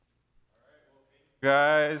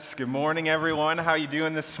Guys, good morning, everyone. How you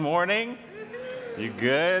doing this morning? You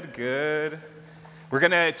good? Good. We're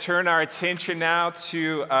going to turn our attention now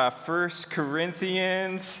to 1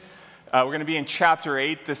 Corinthians. We're going to be in chapter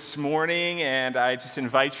 8 this morning, and I just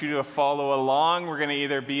invite you to follow along. We're going to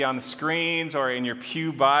either be on the screens or in your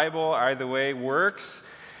pew Bible. Either way works.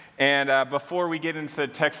 And before we get into the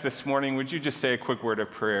text this morning, would you just say a quick word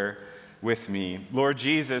of prayer with me? Lord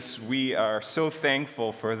Jesus, we are so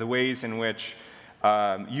thankful for the ways in which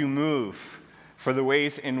you move, for the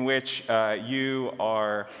ways in which you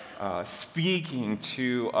are speaking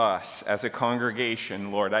to us as a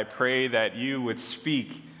congregation. Lord, I pray that you would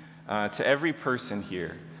speak to every person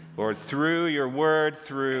here, Lord, through your word,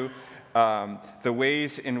 through the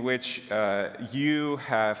ways in which you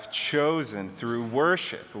have chosen, through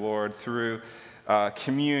worship, Lord, through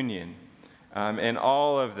communion. And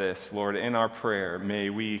all of this, Lord, in our prayer,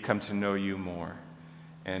 may we come to know you more.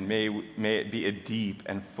 And may it be a deep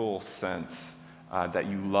and full sense that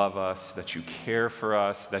you love us, that you care for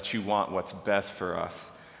us, that you want what's best for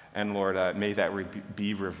us. And Lord, may that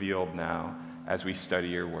be revealed now as we study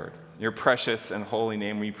your word. Your precious and holy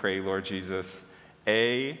name we pray, Lord Jesus.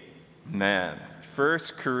 Amen. 1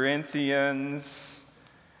 Corinthians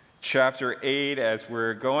chapter 8, as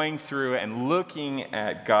we're going through and looking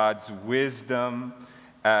at God's wisdom,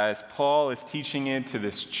 as Paul is teaching into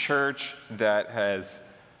this church that has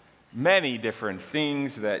many different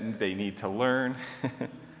things that they need to learn.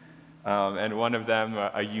 And one of them,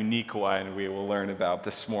 a unique one, we will learn about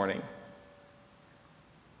this morning. It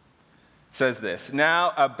says this,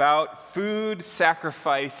 now about food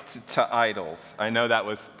sacrificed to idols. I know that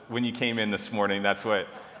was, when you came in this morning, that's what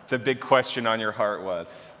the big question on your heart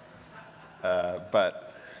was.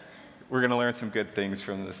 But we're going to learn some good things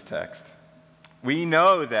from this text. We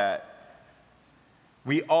know that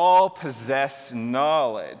we all possess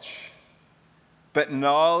knowledge, but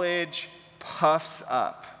knowledge puffs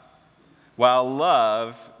up, while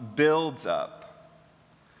love builds up.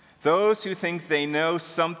 Those who think they know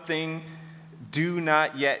something do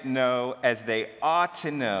not yet know as they ought to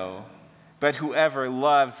know, but whoever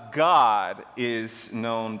loves God is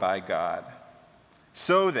known by God.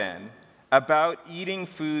 So then, about eating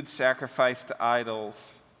food sacrificed to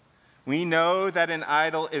idols, we know that an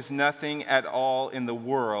idol is nothing at all in the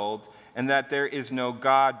world, and that there is no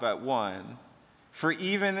God but one. For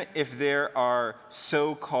even if there are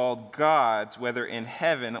so-called gods, whether in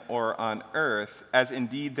heaven or on earth, as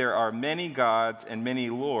indeed there are many gods and many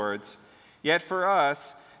lords, yet for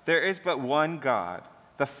us there is but one God,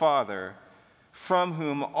 the Father, from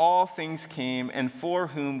whom all things came and for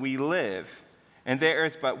whom we live. And there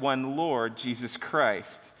is but one Lord, Jesus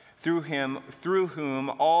Christ, through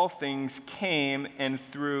whom all things came and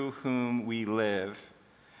through whom we live.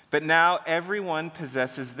 But now everyone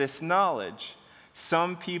possesses this knowledge.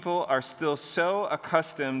 Some people are still so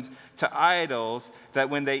accustomed to idols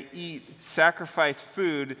that when they eat sacrificed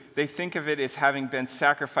food, they think of it as having been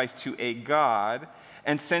sacrificed to a god,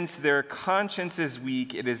 and since their conscience is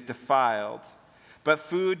weak, it is defiled. But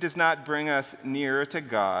food does not bring us nearer to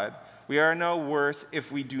God. We are no worse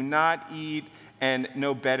if we do not eat, and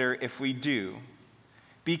no better if we do.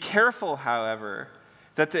 Be careful, however,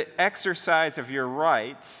 that the exercise of your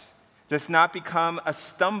rights does not become a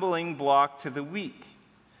stumbling block to the weak.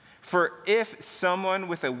 For if someone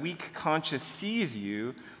with a weak conscience sees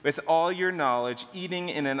you, with all your knowledge, eating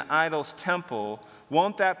in an idol's temple,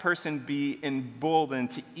 won't that person be emboldened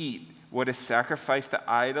to eat what is sacrificed to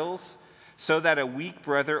idols, so that a weak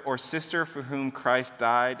brother or sister for whom Christ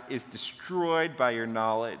died is destroyed by your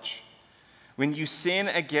knowledge? When you sin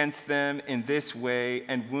against them in this way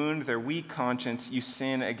and wound their weak conscience, you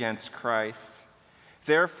sin against Christ.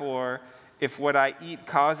 Therefore, if what I eat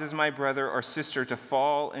causes my brother or sister to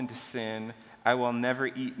fall into sin, I will never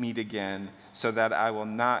eat meat again, so that I will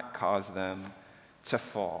not cause them to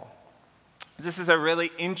fall. This is a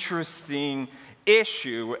really interesting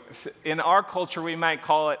issue. In our culture, we might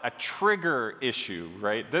call it a trigger issue,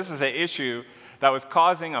 right? This is an issue that was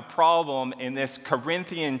causing a problem in this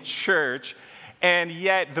Corinthian church, and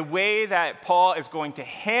yet the way that Paul is going to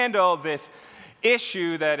handle this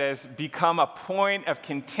issue that has become a point of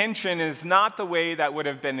contention is not the way that would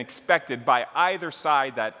have been expected by either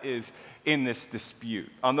side that is in this dispute.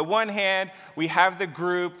 On the one hand, we have the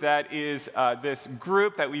group that is this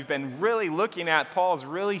group that we've been really looking at. Paul's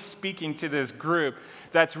really speaking to this group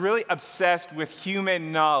that's really obsessed with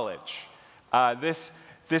human knowledge. This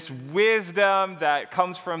this wisdom that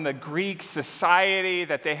comes from the Greek society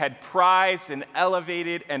that they had prized and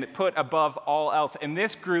elevated and put above all else. And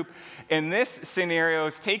this group, in this scenario,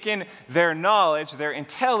 has taken their knowledge, their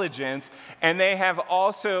intelligence, and they have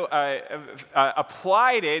also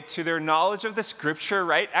applied it to their knowledge of the Scripture,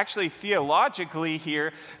 right? Actually, theologically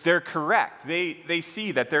here, they're correct. They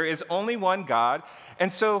see that there is only one God,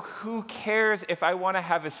 and so who cares if I want to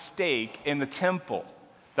have a stake in the temple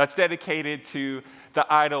that's dedicated to the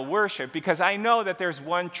idol worship, because I know that there's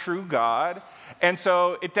one true God, and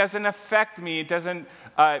so it doesn't affect me, it doesn't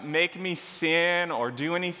make me sin or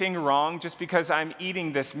do anything wrong just because I'm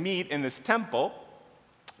eating this meat in this temple.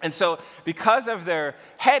 And so because of their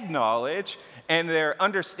head knowledge and their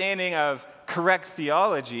understanding of correct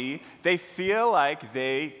theology, they feel like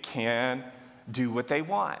they can do what they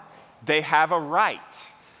want. They have a right.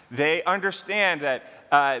 They understand that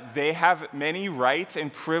they have many rights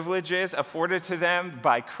and privileges afforded to them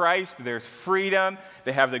by Christ. There's freedom.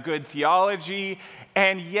 They have the good theology.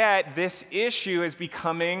 And yet, this issue is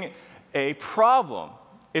becoming a problem.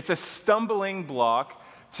 It's a stumbling block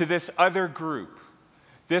to this other group.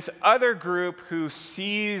 This other group who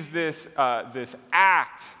sees this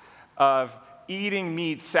act of eating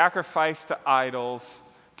meat sacrificed to idols,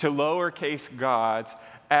 to lowercase gods,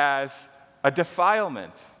 as a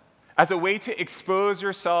defilement, as a way to expose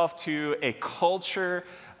yourself to a cultural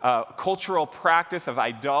practice of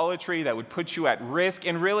idolatry that would put you at risk.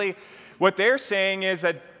 And really, what they're saying is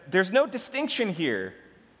that there's no distinction here.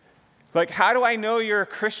 Like, how do I know you're a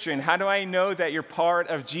Christian? How do I know that you're part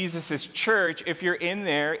of Jesus' church if you're in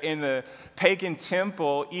there in the pagan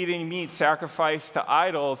temple eating meat sacrificed to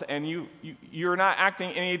idols and you're not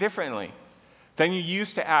acting any differently than you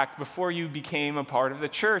used to act before you became a part of the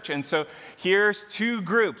church? And so here's two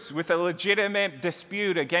groups with a legitimate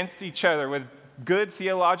dispute against each other with good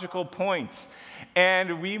theological points.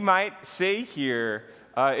 And we might say here,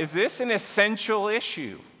 is this an essential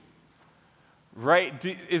issue? Right?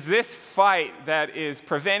 Is this fight that is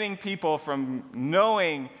preventing people from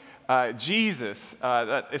knowing Jesus,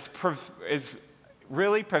 that is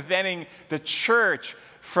really preventing the church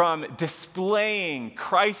from displaying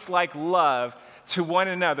Christ-like love to one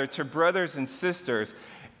another, to brothers and sisters?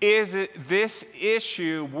 Is this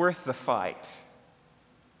issue worth the fight?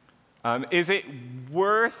 Is it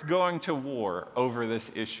worth going to war over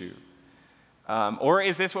this issue? Or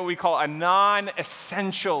is this what we call a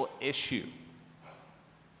non-essential issue?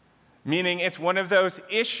 Meaning it's one of those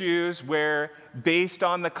issues where, based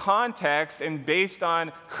on the context and based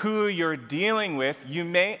on who you're dealing with, you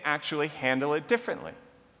may actually handle it differently.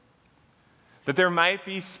 That there might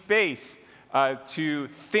be space to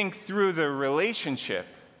think through the relationship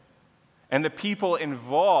and the people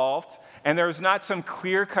involved, and there's not some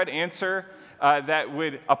clear-cut answer that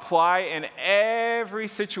would apply in every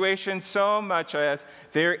situation, so much as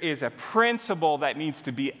there is a principle that needs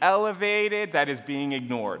to be elevated that is being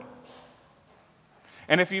ignored.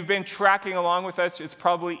 And if you've been tracking along with us, it's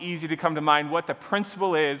probably easy to come to mind what the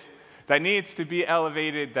principle is that needs to be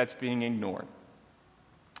elevated that's being ignored.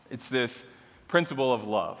 It's this principle of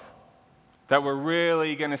love that we're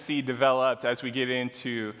really going to see developed as we get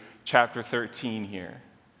into chapter 13 here.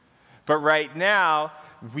 But right now,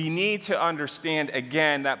 we need to understand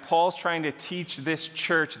again that Paul's trying to teach this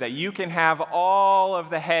church that you can have all of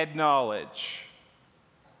the head knowledge,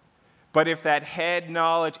 but if that head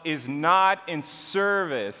knowledge is not in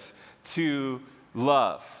service to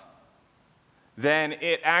love, then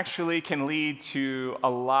it actually can lead to a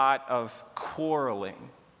lot of quarreling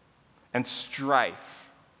and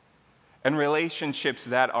strife and relationships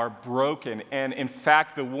that are broken. And in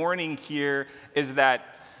fact, the warning here is that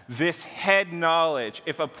this head knowledge,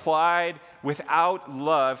 if applied without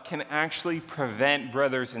love, can actually prevent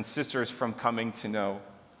brothers and sisters from coming to know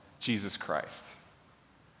Jesus Christ.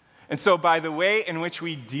 And so by the way in which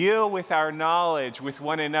we deal with our knowledge with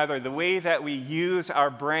one another, the way that we use our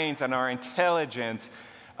brains and our intelligence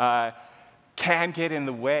can get in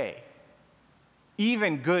the way.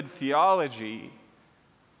 Even good theology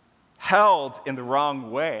held in the wrong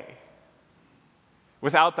way,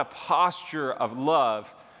 without the posture of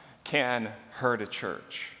love, can hurt a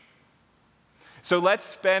church. So let's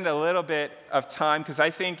spend a little bit of time, because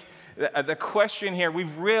I think the question here,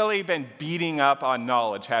 we've really been beating up on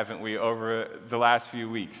knowledge, haven't we, over the last few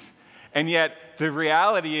weeks? And yet, the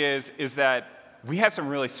reality is that we have some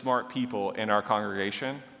really smart people in our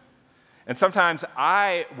congregation. And sometimes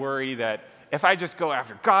I worry that if I just go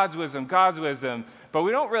after God's wisdom, but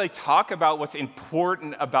we don't really talk about what's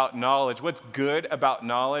important about knowledge, what's good about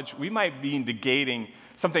knowledge, we might be negating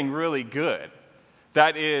something really good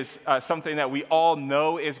That is something that we all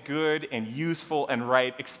know is good and useful and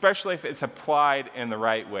right, especially if it's applied in the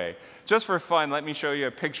right way. Just for fun, let me show you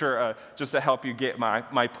a picture just to help you get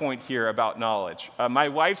my point here about knowledge. My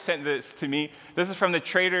wife sent this to me. This is from the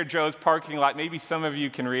Trader Joe's parking lot. Maybe some of you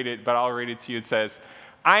can read it, but I'll read it to you. It says,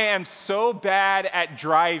 "I am so bad at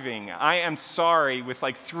driving. I am sorry," with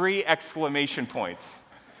like 3 exclamation points.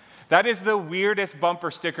 That is the weirdest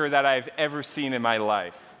bumper sticker that I've ever seen in my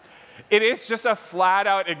life. It is just a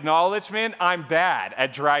flat-out acknowledgement. I'm bad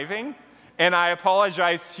at driving, and I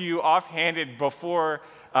apologize to you offhanded before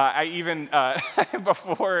I even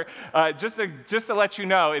just to let you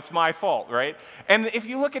know it's my fault, right? And if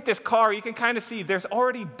you look at this car, you can kind of see there's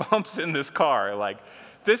already bumps in this car. Like,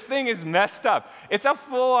 this thing is messed up. It's a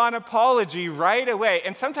full-on apology right away.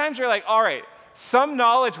 And sometimes you're like, all right, some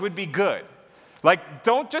knowledge would be good. Like,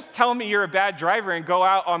 don't just tell me you're a bad driver and go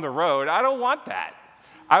out on the road. I don't want that.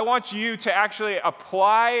 I want you to actually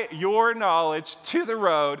apply your knowledge to the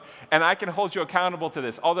road, and I can hold you accountable to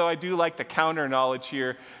this. Although I do like the counter knowledge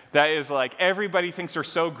here that is like everybody thinks they're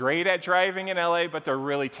so great at driving in LA, but they're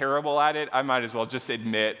really terrible at it. I might as well just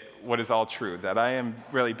admit what is all true, that I am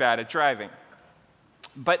really bad at driving.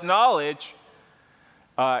 But knowledge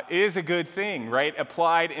is a good thing, right?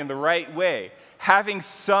 Applied in the right way. Having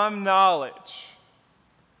some knowledge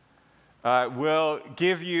will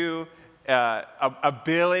give you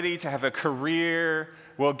ability to have a career,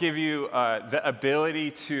 will give you the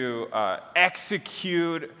ability to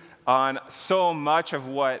execute on so much of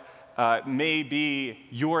what may be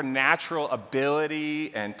your natural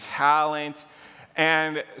ability and talent.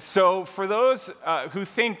 And so for those who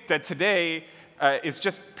think that today is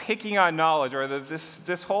just picking on knowledge, or that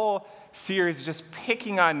this whole series is just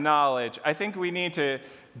picking on knowledge, I think we need to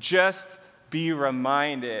just be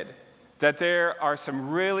reminded that there are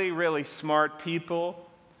some really, really smart people,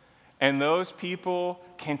 and those people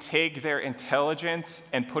can take their intelligence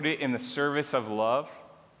and put it in the service of love.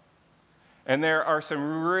 And there are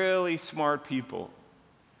some really smart people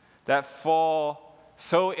that fall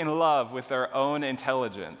so in love with their own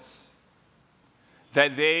intelligence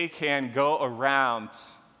that they can go around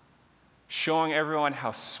showing everyone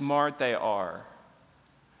how smart they are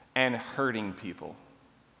and hurting people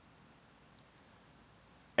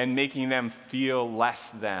and making them feel less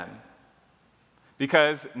than.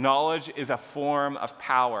 Because knowledge is a form of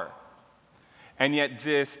power. And yet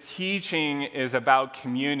this teaching is about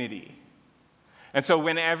community. And so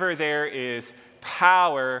whenever there is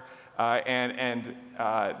power and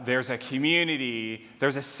there's a community,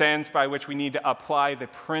 there's a sense by which we need to apply the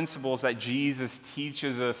principles that Jesus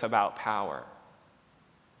teaches us about power.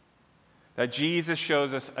 That Jesus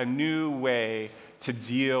shows us a new way to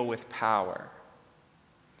deal with power.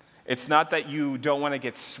 It's not that you don't want to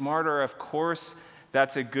get smarter. Of course,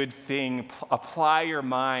 that's a good thing. Apply your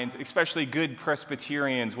minds, especially good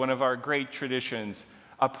Presbyterians, one of our great traditions.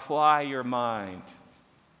 Apply your mind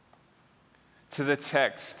to the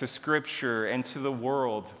text, to Scripture, and to the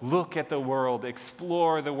world. Look at the world,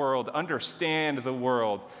 explore the world, understand the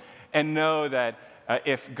world, and know that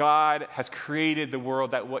if God has created the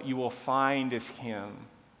world, that what you will find is Him,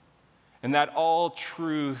 and that all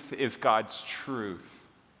truth is God's truth.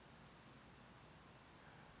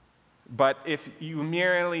 But if you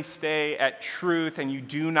merely stay at truth and you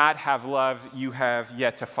do not have love, you have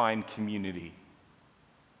yet to find community.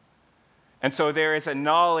 And so there is a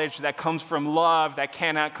knowledge that comes from love that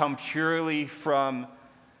cannot come purely from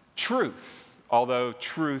truth, although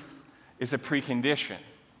truth is a precondition.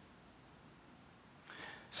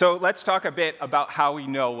 So let's talk a bit about how we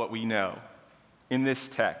know what we know in this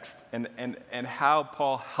text and how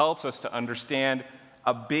Paul helps us to understand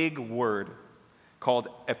a big word called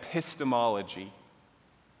epistemology.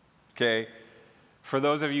 Okay? For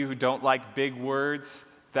those of you who don't like big words,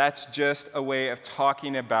 that's just a way of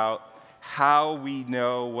talking about how we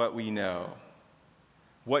know what we know.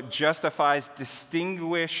 What justifies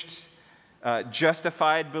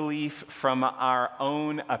justified belief from our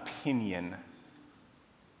own opinion.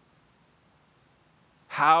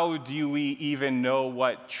 How do we even know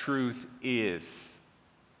what truth is?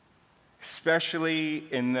 Especially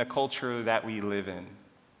in the culture that we live in.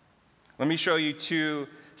 Let me show you 2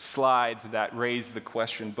 slides that raise the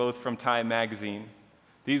question, both from Time magazine.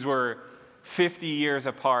 These were 50 years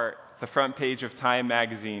apart, the front page of Time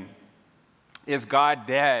magazine. Is God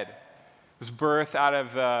dead? It was birthed out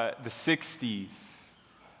of the 60s,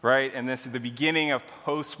 right? And this is the beginning of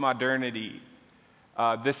postmodernity.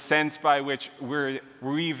 This sense by which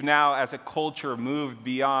we've now as a culture moved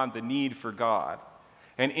beyond the need for God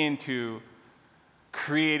and into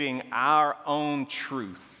creating our own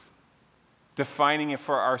truth. defining it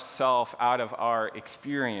for ourselves out of our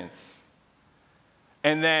experience.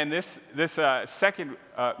 And then this second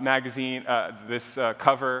magazine, this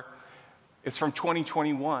cover, is from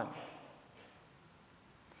 2021.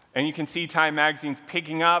 And you can see Time Magazine's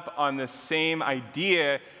picking up on the same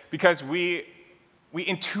idea because we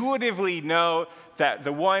intuitively know that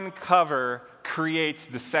the one cover creates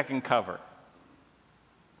the second cover.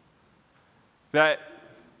 That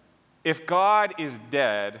if God is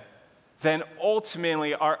dead, then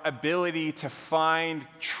ultimately our ability to find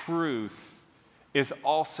truth is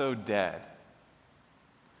also dead.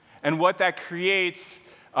 And what that creates,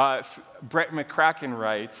 Brett McCracken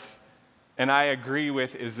writes, and I agree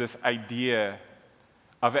with, is this idea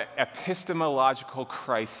of an epistemological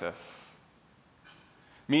crisis,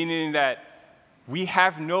 meaning that we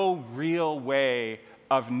have no real way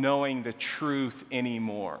of knowing the truth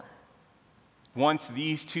anymore. Once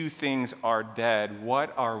these two things are dead,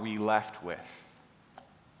 what are we left with?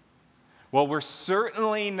 Well, we're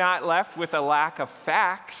certainly not left with a lack of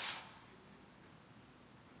facts,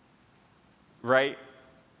 right?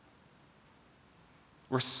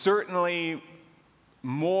 We're certainly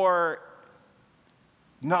more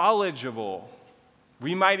knowledgeable.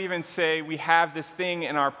 We might even say we have this thing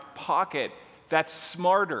in our pocket that's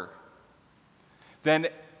smarter than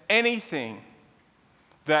anything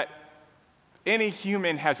that any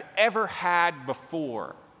human has ever had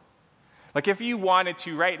before. Like if you wanted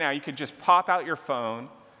to right now, you could just pop out your phone,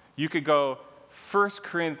 you could go 1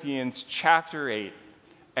 Corinthians chapter 8,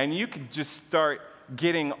 and you could just start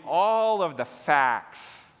getting all of the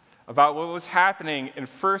facts about what was happening in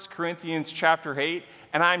 1 Corinthians chapter 8,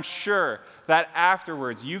 and I'm sure that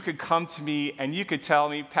afterwards you could come to me and you could tell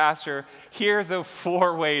me, Pastor, here's the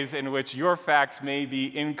 4 ways in which your facts may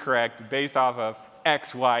be incorrect based off of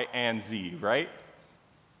X, Y, and Z, right?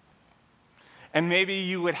 And maybe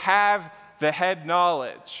you would have the head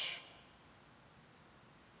knowledge,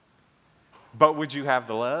 but would you have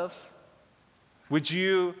the love? Would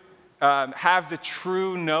you have the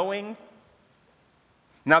true knowing?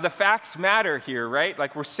 Now, the facts matter here, right?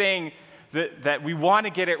 Like we're saying that we want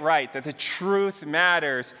to get it right, that the truth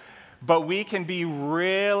matters, but we can be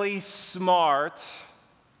really smart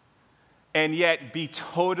and yet be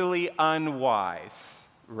totally unwise,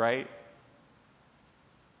 right?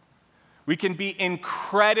 We can be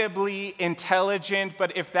incredibly intelligent,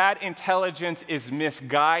 but if that intelligence is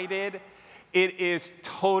misguided, it is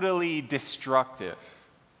totally destructive.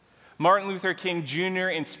 Martin Luther King Jr.,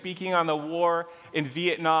 in speaking on the war in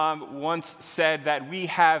Vietnam, once said that we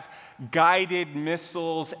have guided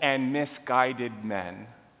missiles and misguided men.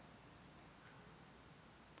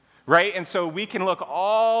 Right? And so we can look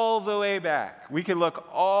all the way back. We can look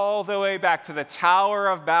all the way back to the Tower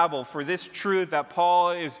of Babel for this truth that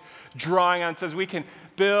Paul is drawing on. It says we can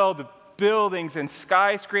build buildings and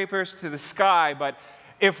skyscrapers to the sky, but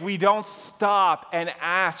if we don't stop and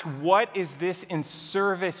ask, what is this in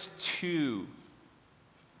service to?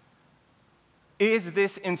 Is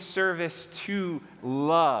this in service to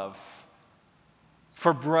love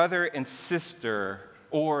for brother and sister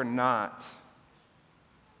or not?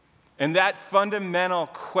 And that fundamental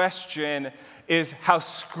question is how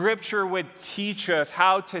Scripture would teach us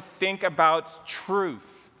how to think about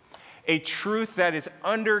truth, a truth that is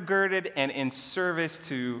undergirded and in service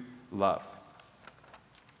to love.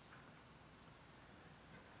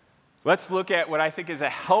 Let's look at what I think is a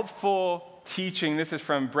helpful teaching. This is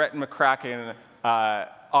from Brett McCracken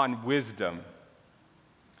on wisdom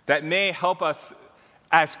that may help us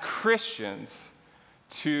as Christians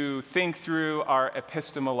to think through our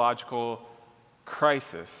epistemological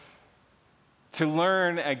crisis, to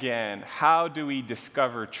learn again, how do we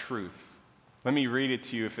discover truth? Let me read it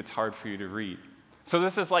to you if it's hard for you to read. So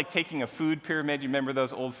this is like taking a food pyramid. You remember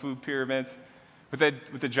those old food pyramids with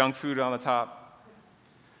the junk food on the top?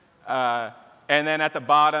 And then at the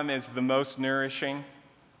bottom is the most nourishing.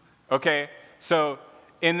 Okay, so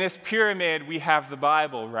in this pyramid, we have the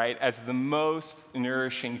Bible, right, as the most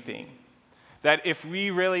nourishing thing. That if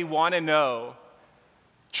we really want to know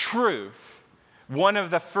truth, one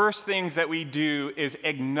of the first things that we do is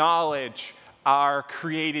acknowledge our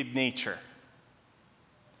created nature.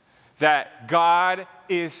 That God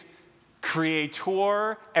is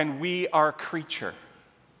creator and we are creature.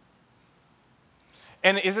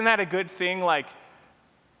 And isn't that a good thing, like,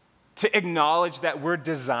 to acknowledge that we're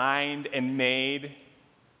designed and made,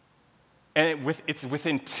 and it's with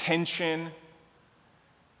intention?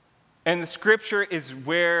 And the Scripture is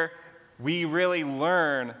where we really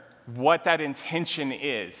learn what that intention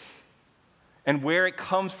is and where it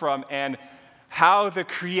comes from and how the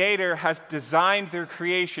Creator has designed their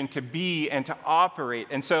creation to be and to operate.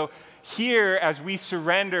 And so here, as we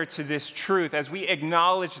surrender to this truth, as we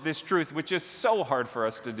acknowledge this truth, which is so hard for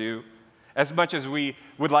us to do, as much as we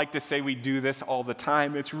would like to say we do this all the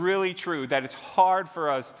time, it's really true that it's hard for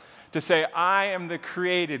us to say, I am the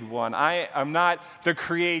created one. I am not the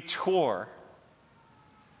creator.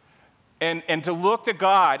 And to look to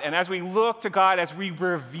God, and as we look to God, as we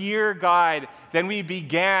revere God, then we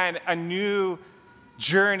began a new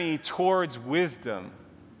journey towards wisdom.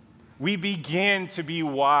 We begin to be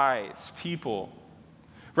wise people,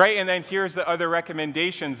 right? And then here's the other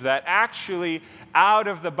recommendations that actually out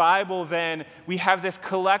of the Bible then we have this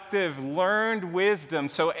collective learned wisdom.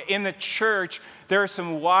 So in the church, there are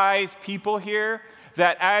some wise people here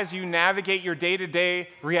that as you navigate your day-to-day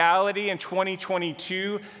reality in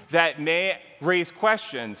 2022 that may raise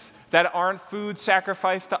questions that aren't food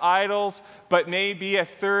sacrificed to idols, but may be a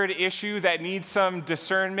third issue that needs some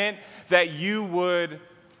discernment, that you would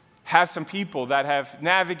have some people that have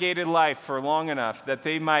navigated life for long enough that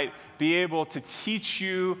they might be able to teach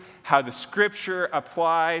you how the Scripture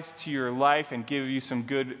applies to your life and give you some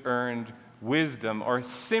good earned wisdom, or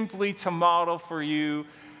simply to model for you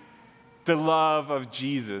the love of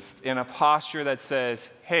Jesus in a posture that says,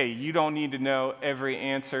 hey, you don't need to know every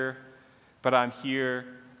answer, but I'm here,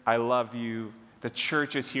 I love you. The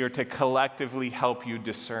church is here to collectively help you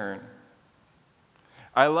discern.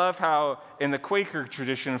 I love how in the Quaker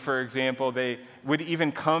tradition, for example, they would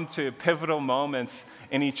even come to pivotal moments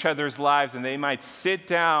in each other's lives, and they might sit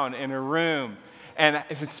down in a room and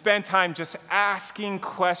spend time just asking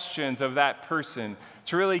questions of that person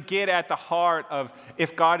to really get at the heart of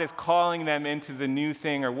if God is calling them into the new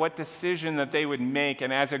thing or what decision that they would make.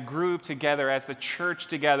 And as a group together, as the church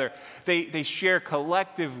together, they share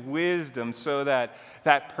collective wisdom so that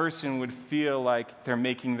that person would feel like they're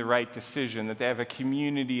making the right decision, that they have a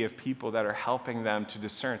community of people that are helping them to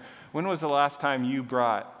discern. When was the last time you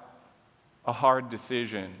brought a hard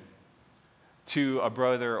decision to a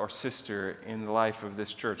brother or sister in the life of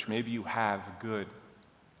this church? Maybe you have. Good.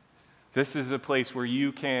 This is a place where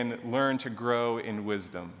you can learn to grow in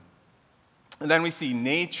wisdom. And then we see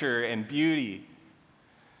nature and beauty,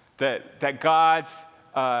 that God's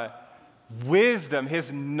wisdom,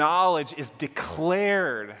 his knowledge is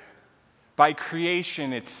declared by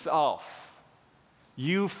creation itself.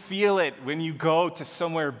 You feel it when you go to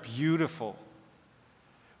somewhere beautiful.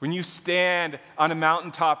 When you stand on a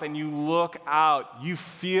mountaintop and you look out, you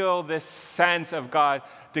feel this sense of God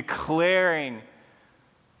declaring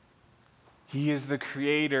he is the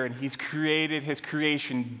creator, and he's created his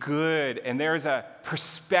creation good. And there's a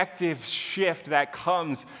perspective shift that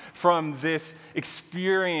comes from this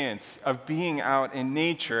experience of being out in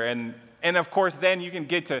nature. And of course, then you can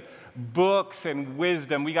get to books and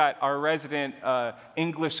wisdom. We got our resident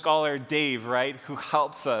English scholar, Dave, right, who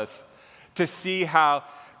helps us to see how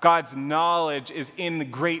God's knowledge is in the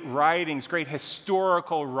great writings, great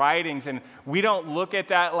historical writings, and we don't look at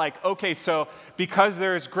that like, okay, so because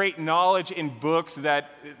there's great knowledge in books that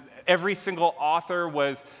every single author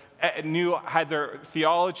had their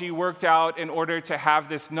theology worked out in order to have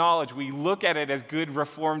this knowledge. We look at it as good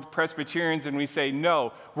Reformed Presbyterians and we say,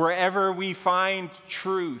 no, wherever we find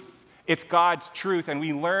truth, it's God's truth, and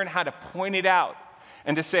we learn how to point it out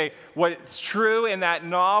and to say, what's true in that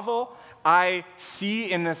novel, I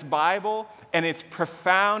see in this Bible, and it's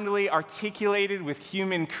profoundly articulated with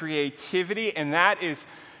human creativity, and that is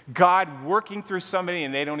God working through somebody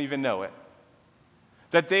and they don't even know it.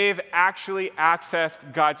 That they've actually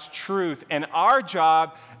accessed God's truth. And our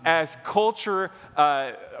job as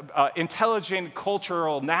intelligent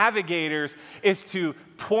cultural navigators is to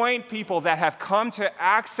point people that have come to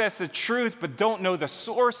access the truth but don't know the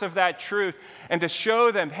source of that truth, and to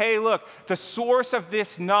show them, hey, look, the source of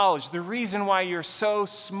this knowledge, the reason why you're so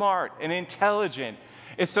smart and intelligent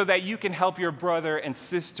is so that you can help your brother and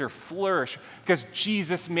sister flourish, because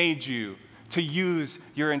Jesus made you to use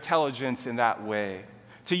your intelligence in that way,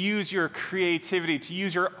 to use your creativity, to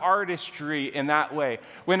use your artistry in that way.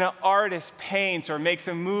 When an artist paints or makes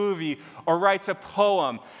a movie or writes a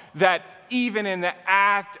poem, that even in the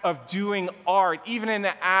act of doing art, even in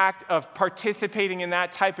the act of participating in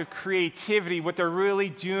that type of creativity, what they're really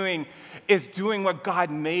doing is doing what God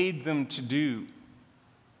made them to do,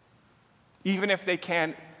 even if they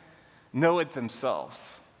can't know it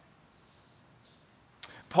themselves.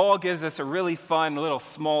 Paul gives us a really fun little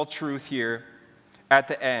small truth here at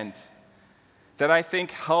the end that I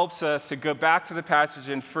think helps us to go back to the passage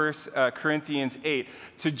in 1 Corinthians 8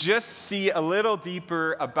 to just see a little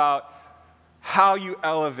deeper about how you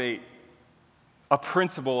elevate a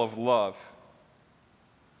principle of love.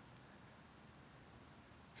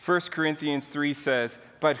 1 Corinthians 3 says,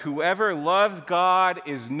 "But whoever loves God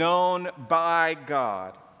is known by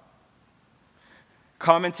God."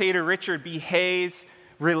 Commentator Richard B. Hayes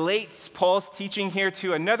relates Paul's teaching here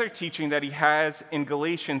to another teaching that he has in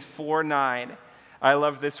Galatians 4:9. I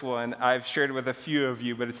love this one. I've shared it with a few of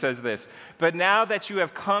you, but it says this: "But now that you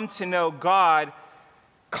have come to know God,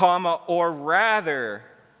 or rather,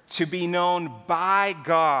 to be known by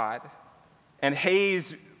God." And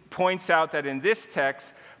Hayes points out that in this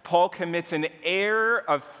text, Paul commits an error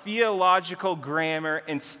of theological grammar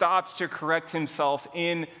and stops to correct himself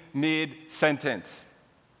in mid-sentence,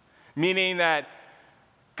 meaning that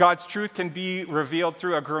God's truth can be revealed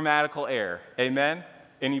through a grammatical error. Amen?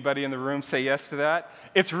 Anybody in the room say yes to that?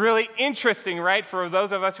 It's really interesting, right, for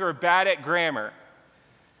those of us who are bad at grammar.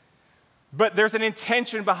 But there's an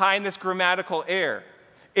intention behind this grammatical error.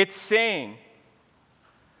 It's saying,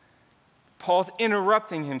 Paul's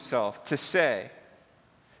interrupting himself to say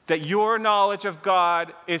that your knowledge of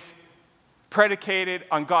God is predicated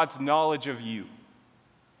on God's knowledge of you.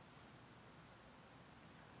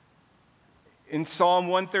 In Psalm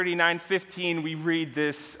 139:15, we read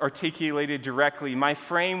this articulated directly: "My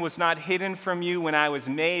frame was not hidden from you when I was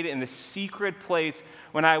made in the secret place,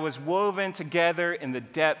 when I was woven together in the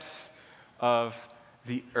depths of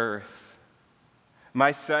the earth."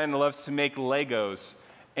 My son loves to make Legos,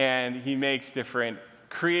 and he makes different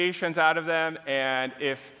creations out of them. And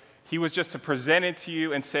if he was just to present it to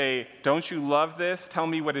you and say, "Don't you love this? Tell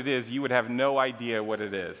me what it is," you would have no idea what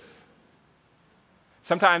it is.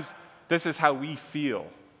 Sometimes this is how we feel.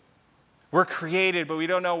 We're created, but we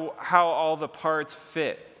don't know how all the parts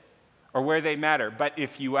fit or where they matter. But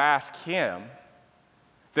if you ask him,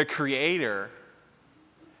 the creator,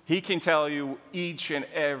 he can tell you each and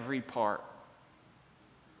every part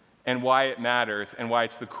and why it matters and why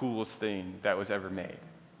it's the coolest thing that was ever made.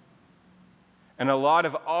 And a lot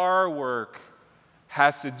of our work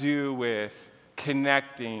has to do with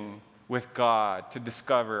connecting with God to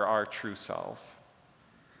discover our true selves,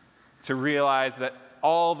 to realize that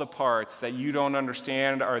all the parts that you don't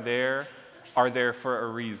understand are there for a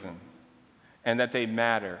reason, and that they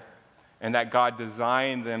matter, and that God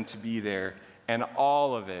designed them to be there, and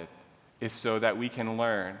all of it is so that we can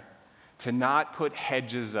learn to not put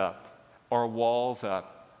hedges up or walls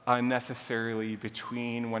up unnecessarily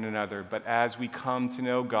between one another, but as we come to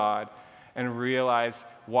know God and realize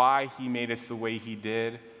why he made us the way he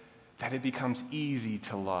did, that it becomes easy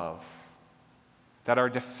to love, that our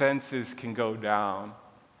defenses can go down,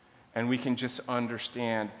 and we can just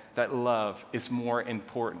understand that love is more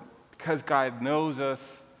important. Because God knows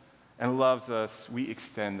us and loves us, we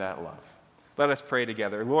extend that love. Let us pray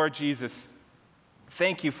together. Lord Jesus,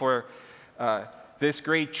 thank you for this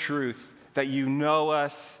great truth that you know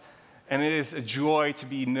us, and it is a joy to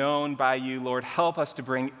be known by you. Lord, help us to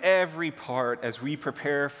bring every part as we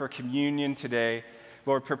prepare for communion today.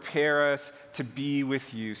 Lord, prepare us to be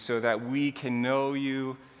with you so that we can know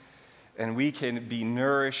you and we can be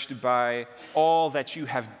nourished by all that you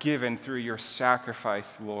have given through your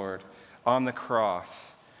sacrifice, Lord, on the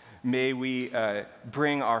cross. May we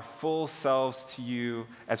bring our full selves to you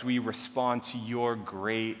as we respond to your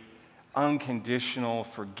great, unconditional,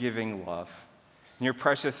 forgiving love. In your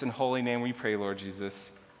precious and holy name we pray, Lord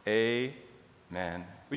Jesus. Amen.